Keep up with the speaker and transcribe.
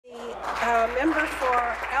Member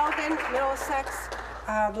for Elgin, Middlesex,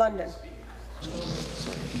 London.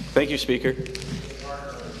 Thank you, Speaker.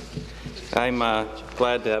 I'm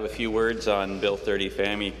glad to have a few words on Bill 30,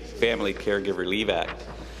 Family Caregiver Leave Act.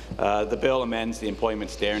 The bill amends the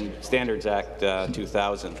Employment Standards Act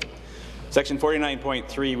 2000. Section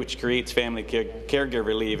 49.3, which creates family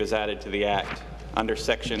caregiver leave, is added to the Act. Under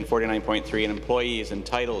Section 49.3, an employee is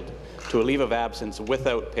entitled to a leave of absence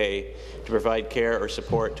without pay to provide care or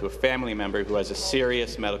support to a family member who has a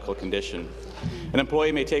serious medical condition. An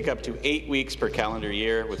employee may take up to 8 weeks per calendar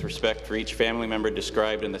year with respect for each family member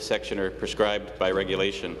described in the section or prescribed by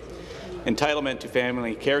regulation. Entitlement to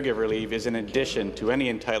family caregiver leave is in addition to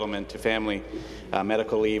any entitlement to family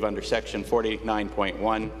medical leave under Section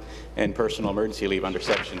 49.1 and personal emergency leave under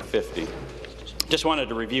Section 50. Just wanted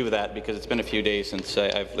to review that because it's been a few days since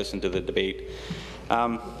I've listened to the debate.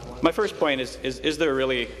 My first point is there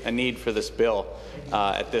really a need for this bill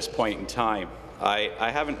at this point in time?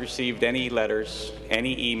 I haven't received any letters,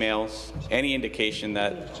 any emails, any indication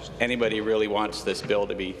that anybody really wants this bill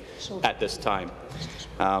to be at this time.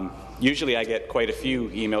 Usually I get quite a few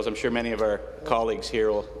emails. I'm sure many of our colleagues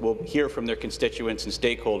here will hear from their constituents and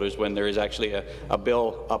stakeholders when there is actually a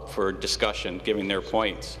bill up for discussion, giving their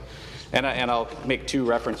points. And I'll make two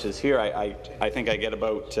references here. I think I get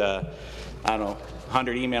about, I don't know,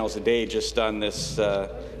 100 emails a day just on this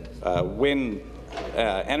wind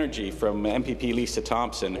energy from MPP Lisa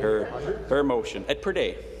Thompson, her motion, per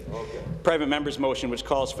day. Okay. Private member's motion, which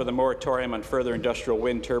calls for the moratorium on further industrial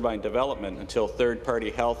wind turbine development until third-party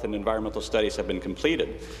health and environmental studies have been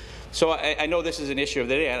completed. So I know this is an issue of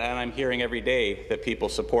the day, and I'm hearing every day that people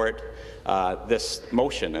support this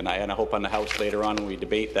motion, and I hope on the House later on when we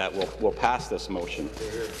debate that we'll pass this motion.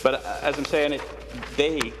 But as I'm saying,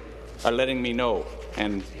 they are letting me know.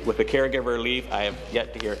 And with the caregiver leave, I have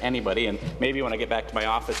yet to hear anybody, and maybe when I get back to my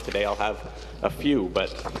office today, I'll have a few.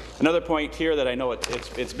 But another point here that I know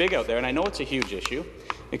it's big out there, and I know it's a huge issue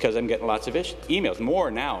because I'm getting lots of emails, more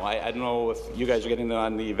now. I don't know if you guys are getting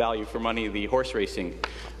on the value for money, the horse racing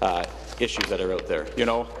issues that are out there. You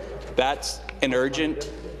know, that's an urgent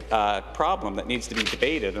problem that needs to be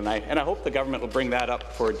debated, and I hope the government will bring that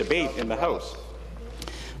up for debate in the House.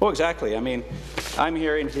 Well, exactly. I mean, I'm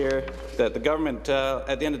hearing here that the government,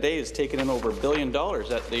 at the end of the day, is taking in over $1 billion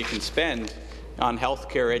that they can spend on health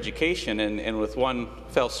care education, and with one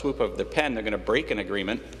fell swoop of the pen, they're going to break an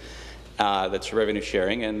agreement that's revenue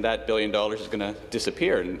sharing, and that $1 billion is going to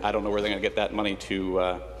disappear. And I don't know where they're going to get that money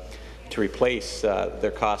to replace their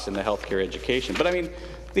costs in the health care education. But I mean,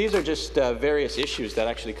 these are just various issues that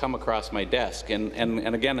actually come across my desk.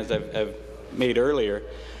 And again, as I've made earlier,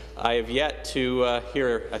 I have yet to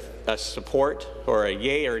hear a support or a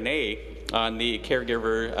yay or nay on the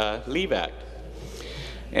Caregiver Leave Act.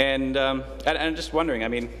 And I'm just wondering, I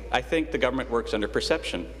mean, I think the government works under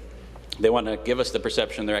perception. They want to give us the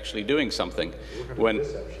perception they're actually doing something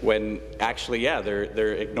when actually, yeah,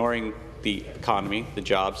 they're ignoring the economy, the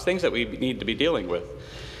jobs, things that we need to be dealing with.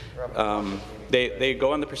 They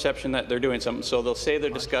go on the perception that they're doing something, so they'll say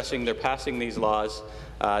they're discussing, they're passing these laws.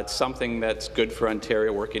 It's something that's good for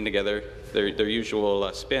Ontario, working together, their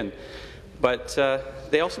usual spin. But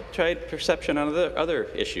they also tried perception on other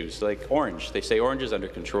issues, like Orange. They say Orange is under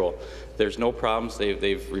control. There's no problems.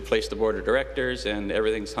 They've replaced the board of directors and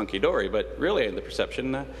everything's hunky-dory. But really, in the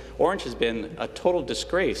perception, Orange has been a total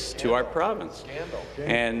disgrace to our province.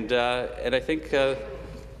 And I think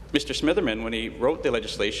Mr. Smitherman, when he wrote the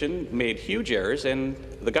legislation, made huge errors, and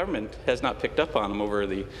the government has not picked up on them over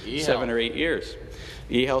the 7 or 8 years.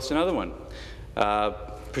 E-Health's another one.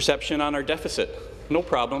 Perception on our deficit, no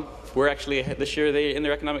problem. We're actually this year. In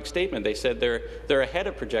their economic statement, they said they're ahead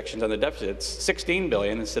of projections on the deficit. It's $16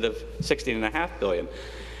 billion instead of $16.5 billion.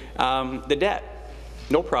 The debt,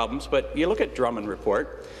 no problems. But you look at Drummond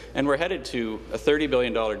report, and we're headed to a $30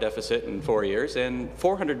 billion deficit in 4 years and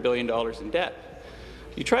 $400 billion in debt.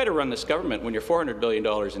 You try to run this government when you're $400 billion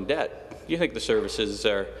in debt. You think the services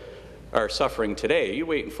are suffering today. You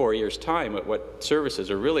wait in 4 years' time at what services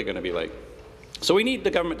are really going to be like. So we need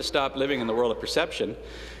the government to stop living in the world of perception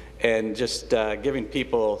and just giving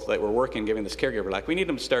people that were working, giving this caregiver lack. We need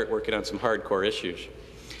them to start working on some hardcore issues.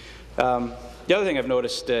 The other thing I've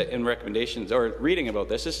noticed in recommendations, or reading about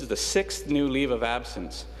this is the 6th new leave of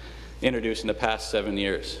absence introduced in the past 7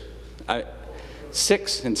 years.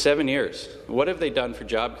 6 in 7 years. What have they done for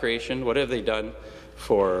job creation? What have they done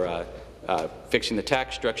for fixing the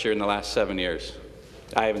tax structure in the last 7 years?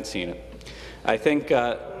 I haven't seen it. I think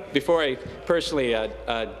before I personally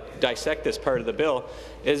dissect this part of the bill,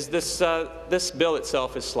 is this bill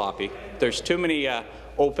itself is sloppy. There's too many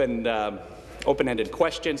open-ended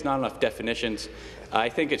questions, not enough definitions, I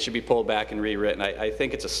think it should be pulled back and rewritten. I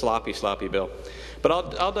think it's a sloppy, sloppy bill. But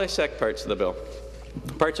I'll dissect parts of the bill.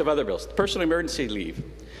 Parts of other bills. Personal emergency leave,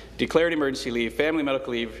 declared emergency leave, family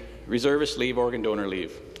medical leave, reservist leave, organ donor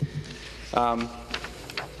leave.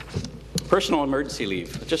 Personal emergency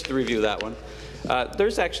leave, just to review that one.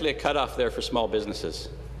 There's actually a cutoff there for small businesses.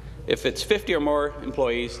 If it's 50 or more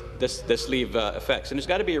employees, this leave affects. And there's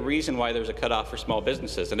got to be a reason why there's a cutoff for small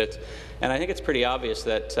businesses. And I think it's pretty obvious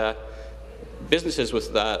that businesses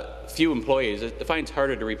with few employees, it finds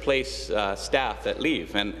harder to replace staff that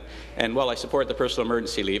leave. And while I support the personal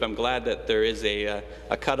emergency leave, I'm glad that there is a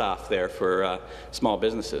cutoff there for small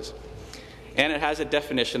businesses. And it has a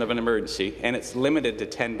definition of an emergency, and it's limited to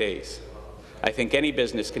 10 days. I think any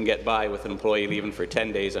business can get by with an employee leaving for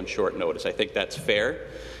 10 days on short notice. I think that's fair,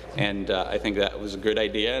 and I think that was a good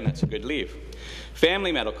idea, and that's a good leave.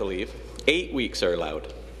 Family medical leave, 8 weeks are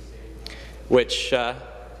allowed, which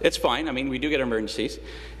it's fine. I mean, we do get emergencies,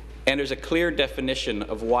 and there's a clear definition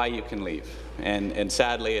of why you can leave. And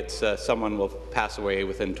sadly, it's someone will pass away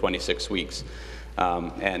within 26 weeks.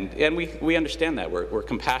 And we understand that. We're a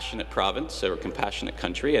compassionate province, we're a compassionate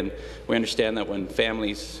country, and we understand that when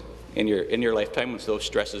families in your lifetime, when those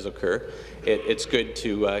stresses occur, it's good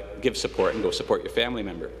to give support and go support your family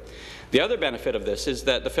member. The other benefit of this is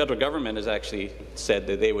that the federal government has actually said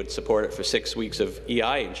that they would support it for 6 weeks of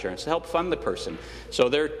EI insurance to help fund the person. So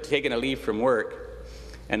they're taking a leave from work,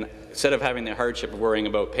 and instead of having the hardship of worrying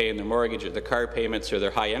about paying their mortgage or their car payments or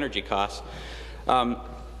their high energy costs,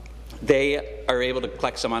 they are able to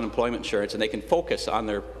collect some unemployment insurance, and they can focus on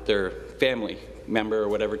their family member or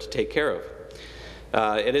whatever to take care of.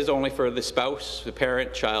 It is only for the spouse, the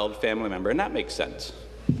parent, child, family member, and that makes sense.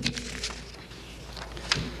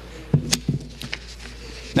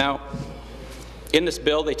 Now, in this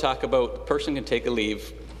bill, they talk about the person can take a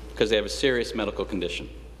leave because they have a serious medical condition.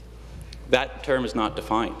 That term is not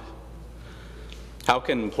defined. How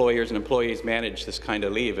can employers and employees manage this kind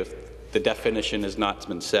of leave if the definition has not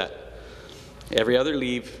been set? Every other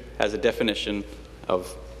leave has a definition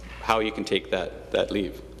of how you can take that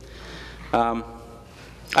leave.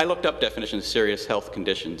 I looked up definitions of serious health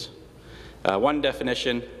conditions. One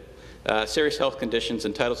definition, serious health conditions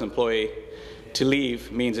entitles an employee to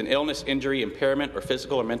leave means an illness, injury, impairment, or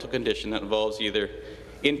physical or mental condition that involves either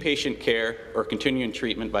inpatient care or continuing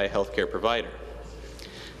treatment by a healthcare provider.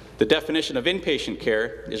 The definition of inpatient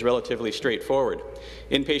care is relatively straightforward.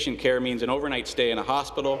 Inpatient care means an overnight stay in a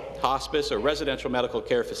hospital, hospice, or residential medical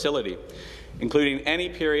care facility, including any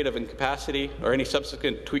period of incapacity or any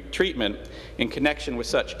subsequent treatment in connection with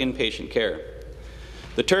such inpatient care.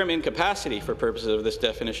 The term incapacity for purposes of this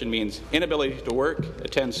definition means inability to work,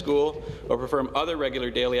 attend school, or perform other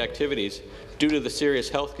regular daily activities due to the serious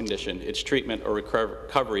health condition, its treatment, or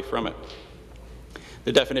recovery from it.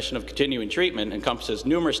 The definition of continuing treatment encompasses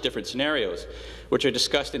numerous different scenarios, which are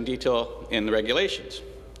discussed in detail in the regulations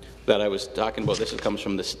that I was talking about. This comes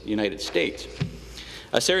from the United States.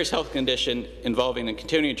 A serious health condition involving a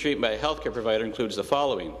continuing treatment by a healthcare provider includes the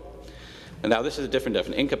following. And now this is a different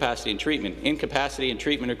definition. Incapacity and treatment. Incapacity and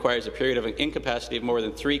treatment requires a period of incapacity of more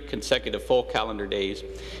than 3 consecutive full calendar days,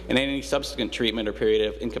 and any subsequent treatment or period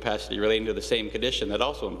of incapacity relating to the same condition that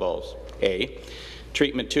also involves A,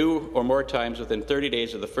 treatment 2 or more times within 30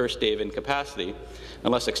 days of the first day of incapacity,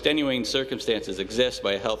 unless extenuating circumstances exist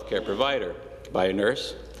by a healthcare provider, by a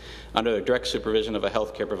nurse, under the direct supervision of a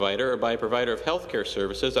healthcare provider, or by a provider of healthcare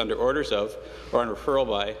services under orders of or on referral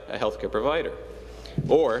by a healthcare provider.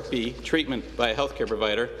 Or B, treatment by a healthcare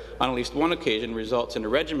provider on at least one occasion results in a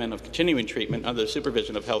regimen of continuing treatment under the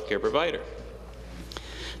supervision of a healthcare provider.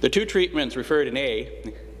 The two treatments referred in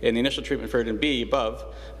A and the initial treatment referred in B above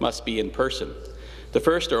must be in person. The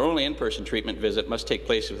first or only in-person treatment visit must take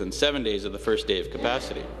place within 7 days of the first day of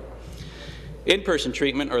capacity. In-person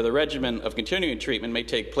treatment or the regimen of continuing treatment may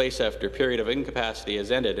take place after a period of incapacity has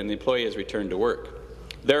ended and the employee has returned to work.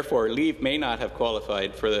 Therefore, leave may not have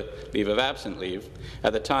qualified for the leave of absence leave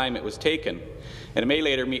at the time it was taken, and it may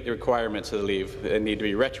later meet the requirements of the leave and need to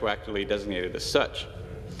be retroactively designated as such.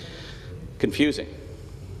 Confusing.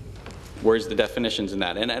 Where's the definitions in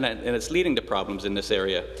that? And it's leading to problems in this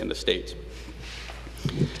area in the States.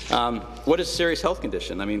 What is a serious health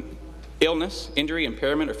condition? I mean, illness, injury,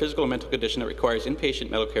 impairment, or physical or mental condition that requires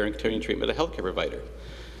inpatient medical care and continuing treatment at a healthcare provider.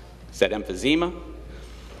 Is that emphysema,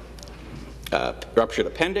 ruptured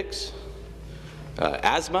appendix,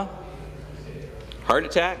 asthma, heart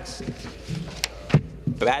attacks,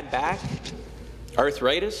 bad back,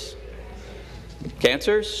 arthritis,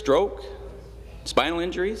 cancer, stroke, spinal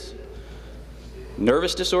injuries,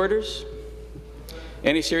 nervous disorders,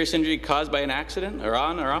 any serious injury caused by an accident or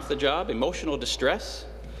on or off the job, emotional distress,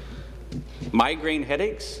 Migraine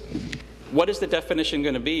headaches? What is the definition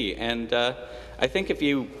going to be? And I think if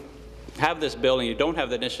you have this bill and you don't have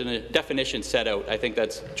the definition set out, I think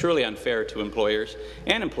that's truly unfair to employers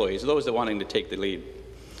and employees, those that are wanting to take the lead.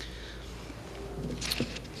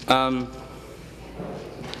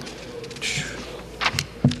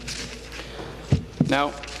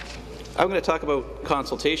 Now, I'm going to talk about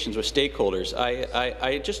consultations with stakeholders.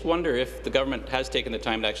 I just wonder if the government has taken the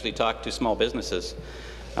time to actually talk to small businesses.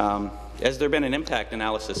 Has there been an impact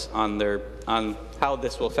analysis on how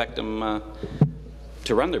this will affect them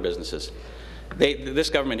to run their businesses? This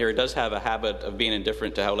government here does have a habit of being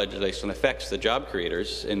indifferent to how legislation affects the job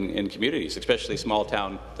creators in communities, especially small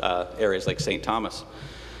town areas like St. Thomas.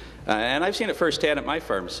 And I've seen it firsthand at my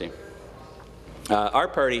pharmacy. Our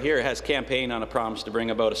party here has campaigned on a promise to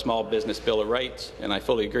bring about a small business bill of rights, and I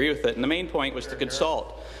fully agree with it. And the main point was to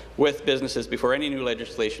consult with businesses before any new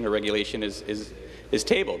legislation or regulation is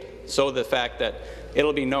tabled, so the fact that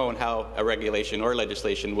it'll be known how a regulation or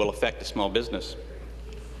legislation will affect a small business.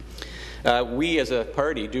 We as a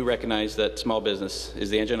party do recognize that small business is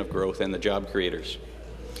the engine of growth and the job creators.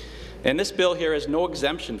 And this bill here has no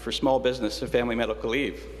exemption for small business and family medical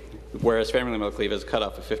leave, whereas family medical leave is a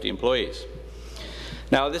cutoff of 50 employees.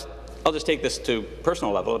 Now, I'll just take this to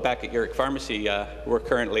personal level. Back at Yurek Pharmacy, we're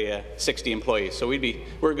currently 60 employees, so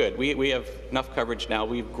we're good. We have enough coverage now.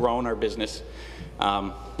 We've grown our business,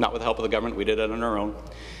 not with the help of the government. We did it on our own,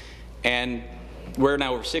 and we're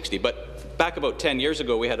now over 60. But back about 10 years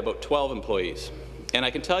ago, we had about 12 employees. And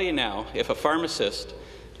I can tell you now, if a pharmacist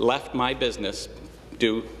left my business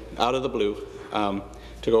due out of the blue to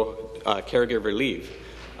go caregiver leave,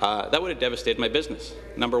 that would have devastated my business.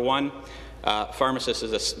 Number one, pharmacist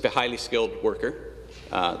is a highly skilled worker.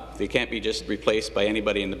 They can't be just replaced by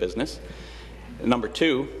anybody in the business. Number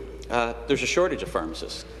two, there's a shortage of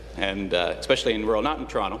pharmacists, and especially in rural, not in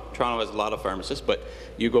Toronto. Toronto has a lot of pharmacists, but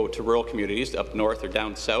you go to rural communities up north or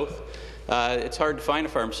down south, it's hard to find a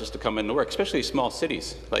pharmacist to come in to work, especially small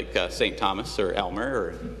cities like St. Thomas or Elmer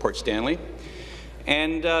or Port Stanley.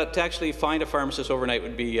 And to actually find a pharmacist overnight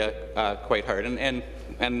would be quite hard.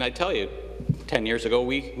 And I tell you, 10 years ago,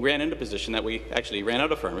 we ran into a position that we actually ran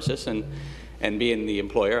out of pharmacists, and being the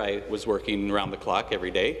employer, I was working around the clock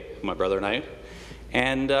every day, my brother and I,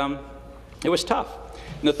 and it was tough.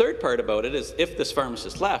 And the third part about it is if this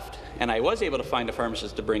pharmacist left, and I was able to find a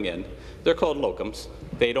pharmacist to bring in, they're called locums.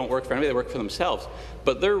 They don't work for anybody, they work for themselves,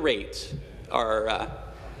 but their rates are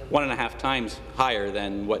 1.5 times higher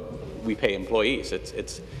than what we pay employees.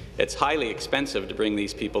 It's highly expensive to bring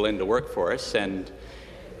these people in to work for us, and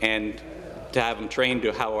to have them trained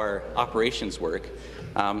to how our operations work.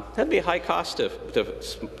 That'd be a high cost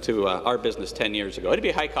to our business 10 years ago. It'd be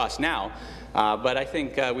a high cost now, but I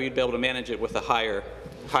think we'd be able to manage it with the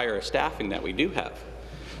higher staffing that we do have.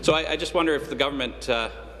 So I just wonder if the government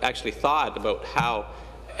actually thought about how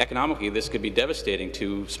economically this could be devastating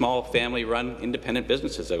to small family-run independent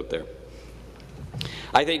businesses out there.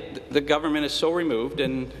 I think the government is so removed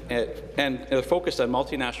and focused on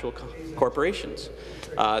multinational corporations.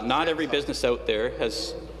 Not every business out there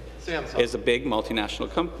is a big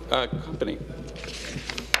multinational company.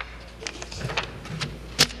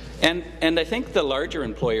 And I think the larger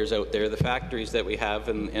employers out there, the factories that we have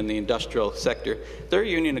in the industrial sector, their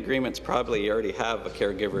union agreements probably already have a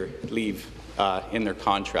caregiver leave in their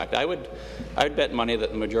contract. I'd bet money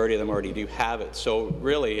that the majority of them already do have it. So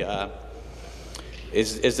really,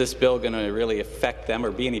 is this bill going to really affect them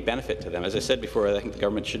or be any benefit to them? As I said before, I think the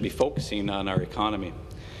government should be focusing on our economy.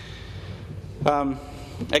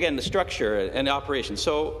 Again, the structure and the operation.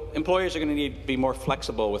 So employers are going to need to be more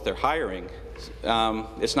flexible with their hiring.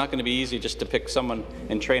 It's not going to be easy just to pick someone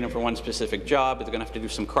and train them for one specific job. They're going to have to do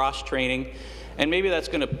some cross-training, and maybe that's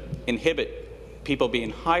going to inhibit people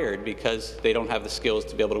being hired because they don't have the skills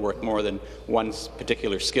to be able to work more than one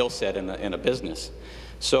particular skill set in a business.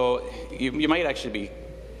 So you might actually be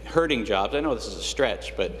hurting jobs. I know this is a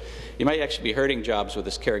stretch, but you might actually be hurting jobs with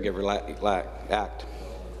this Caregiver Act.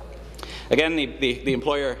 Again, the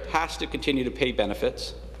employer has to continue to pay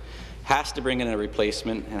benefits, has to bring in a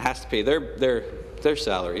replacement, and has to pay their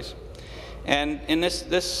salaries. And in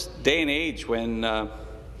this day and age when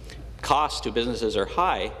costs to businesses are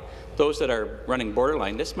high, those that are running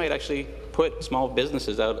borderline, this might actually put small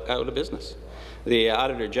businesses out of business. The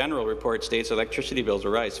Auditor General report states electricity bills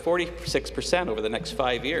will rise 46% over the next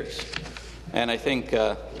 5 years. And I think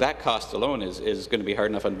that cost alone is going to be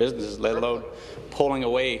hard enough on businesses, let alone pulling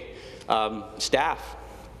away staff.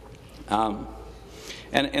 And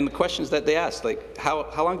the questions that they ask, like how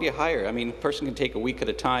long do you hire? I mean, a person can take a week at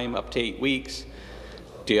a time, up to 8 weeks.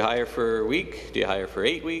 do you hire for a week? Do you hire for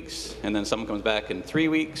 8 weeks? And then someone comes back in 3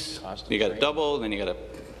 weeks. You got to double, and then you got to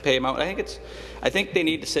pay them out. I think they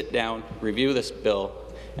need to sit down, review this bill,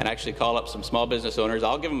 and actually call up some small business owners.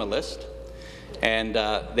 I'll give them a list, and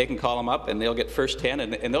they can call them up, and they'll get first-hand,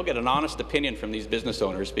 and they'll get an honest opinion from these business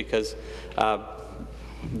owners, because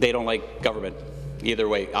they don't like government either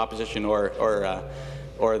way, opposition or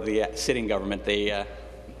the sitting government.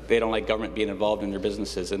 They don't like government being involved in their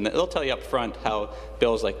businesses, and they'll tell you up front how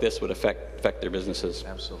bills like this would affect their businesses.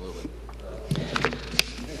 Absolutely.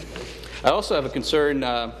 I also have a concern,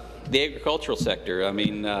 the agricultural sector. I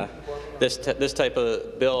mean, this type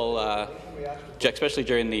of bill, especially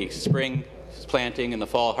during the spring planting and the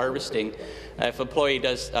fall harvesting, if an employee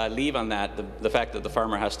does leave on that, the fact that the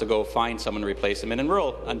farmer has to go find someone to replace them. And in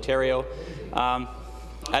rural Ontario,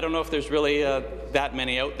 I don't know if there's really that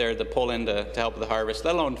many out there that pull in to help with the harvest,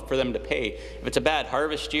 let alone for them to pay. If it's a bad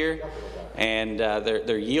harvest year and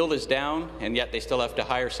their yield is down, and yet they still have to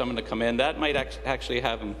hire someone to come in, that might actually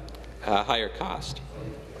have a higher cost.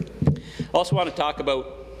 I also want to talk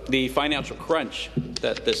about the financial crunch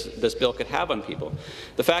that this bill could have on people.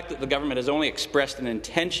 The fact that the government has only expressed an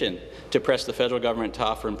intention to press the federal government to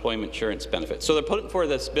offer employment insurance benefits. So they're putting forward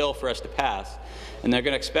this bill for us to pass, and they're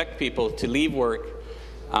going to expect people to leave work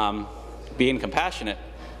being compassionate,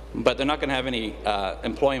 but they're not going to have any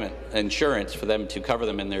employment insurance for them to cover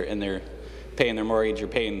them in their paying their mortgage or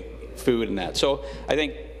paying food and that. So I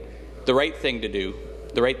think the right thing to do,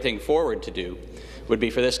 the right thing forward to do, would be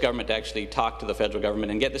for this government to actually talk to the federal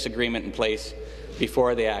government and get this agreement in place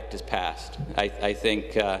before the act is passed. I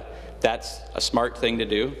think that's a smart thing to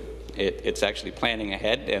do. It's actually planning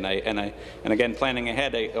ahead, and again, planning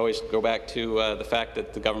ahead, I always go back to the fact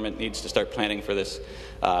that the government needs to start planning for this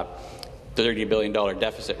 $30 billion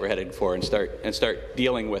deficit we're headed for, and start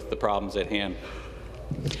dealing with the problems at hand.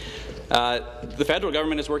 The federal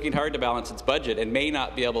government is working hard to balance its budget and may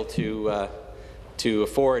not be able to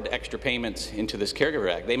afford extra payments into this Caregiver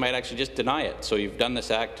Act. They might actually just deny it. So you've done this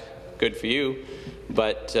act, good for you,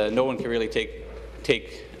 but no one can really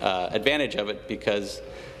take advantage of it, because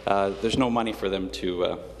there's no money for them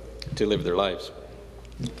to live their lives.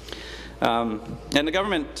 And the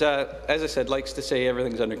government, as I said, likes to say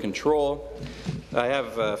everything's under control. I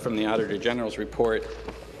have from the Auditor General's report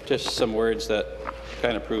just some words that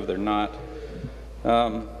kind of prove they're not.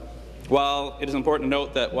 While it is important to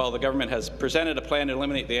note that while the government has presented a plan to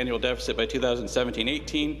eliminate the annual deficit by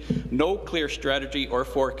 2017-18, no clear strategy or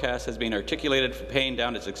forecast has been articulated for paying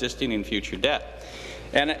down its existing and future debt.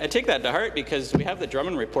 And I take that to heart, because we have the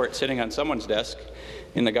Drummond report sitting on someone's desk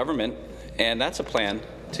in the government, and that's a plan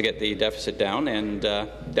to get the deficit down, and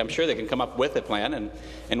I'm sure they can come up with a plan,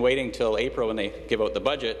 and waiting until April when they give out the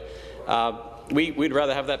budget. We'd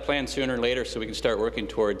rather have that plan sooner or later, so we can start working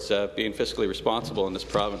towards being fiscally responsible in this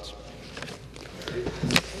province.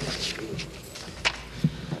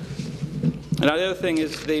 Now, the other thing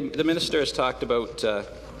is the minister has talked about,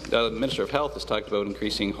 the Minister of Health has talked about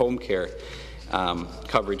increasing home care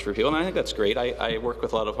coverage for people, and I think that's great. I work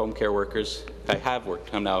with a lot of home care workers. I have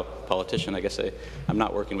worked. I'm now a politician. I guess I'm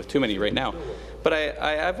not working with too many right now. But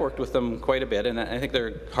I've worked with them quite a bit, and I think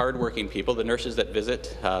they're hard-working people, the nurses that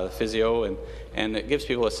visit, the physio, and it gives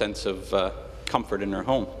people a sense of comfort in their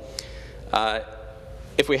home.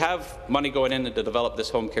 If we have money going in to develop this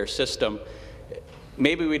home care system,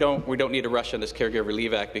 maybe we don't need to rush on this Caregiver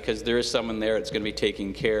Leave Act, because there is someone there that's going to be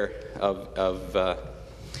taking care of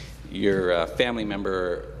your family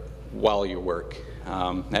member while you work.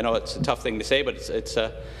 I know it's a tough thing to say, but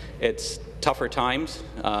it's tougher times.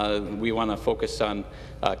 We want to focus on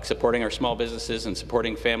supporting our small businesses and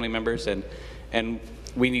supporting family members, and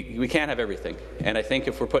we can't have everything. And I think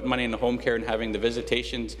if we're putting money in the home care and having the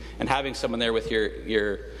visitations and having someone there with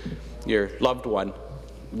your loved one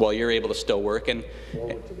while you're able to still work,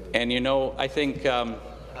 and you know, I think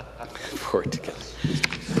forward together.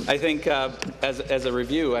 I think as a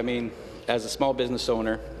review, I mean, as a small business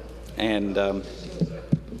owner, and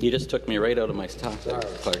you just took me right out of my talk there,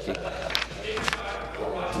 Clarky.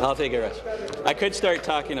 I'll take a rest. I could start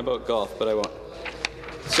talking about golf, but I won't.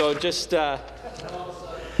 So just a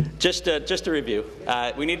review.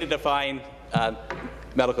 We need to define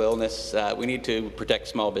medical illness. We need to protect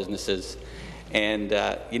small businesses, and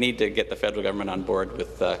you need to get the federal government on board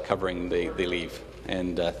with covering the leave.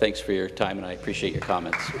 And thanks for your time, and I appreciate your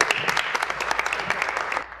comments.